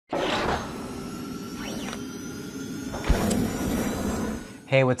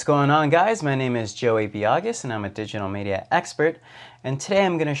Hey, what's going on, guys? My name is Joey Biagas and I'm a digital media expert, and today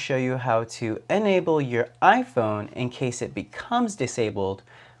I'm going to show you how to enable your iPhone in case it becomes disabled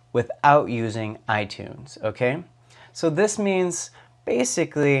without using iTunes, okay? So this means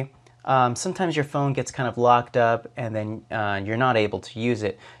basically sometimes your phone gets kind of locked up and then you're not able to use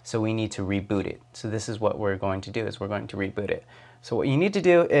it, so we need to reboot it. So this is what we're going to do, is we're going to reboot it. So what you need to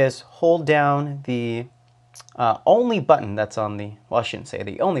do is hold down the only button that's on the, well, I shouldn't say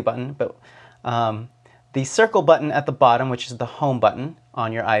the only button, but the circle button at the bottom, which is the home button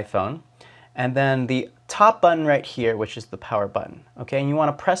on your iPhone, and then the top button right here, which is the power button. Okay, and you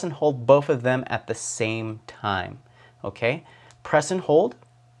want to press and hold both of them at the same time. Okay, press and hold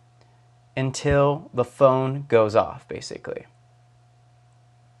until the phone goes off, basically.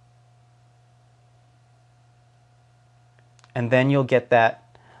 And then you'll get that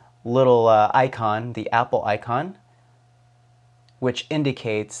little icon, the Apple icon, which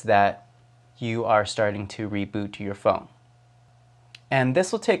indicates that you are starting to reboot your phone. And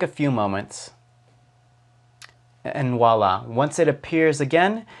this will take a few moments. And voila, once it appears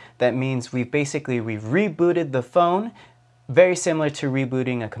again, that means we've rebooted the phone, very similar to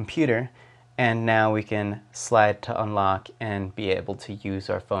rebooting a computer, and now we can slide to unlock and be able to use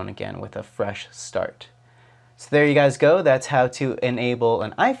our phone again with a fresh start. So there you guys go. That's how to enable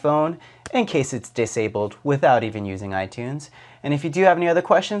an iPhone in case it's disabled without even using iTunes. And if you do have any other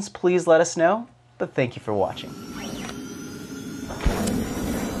questions, please let us know. But thank you for watching.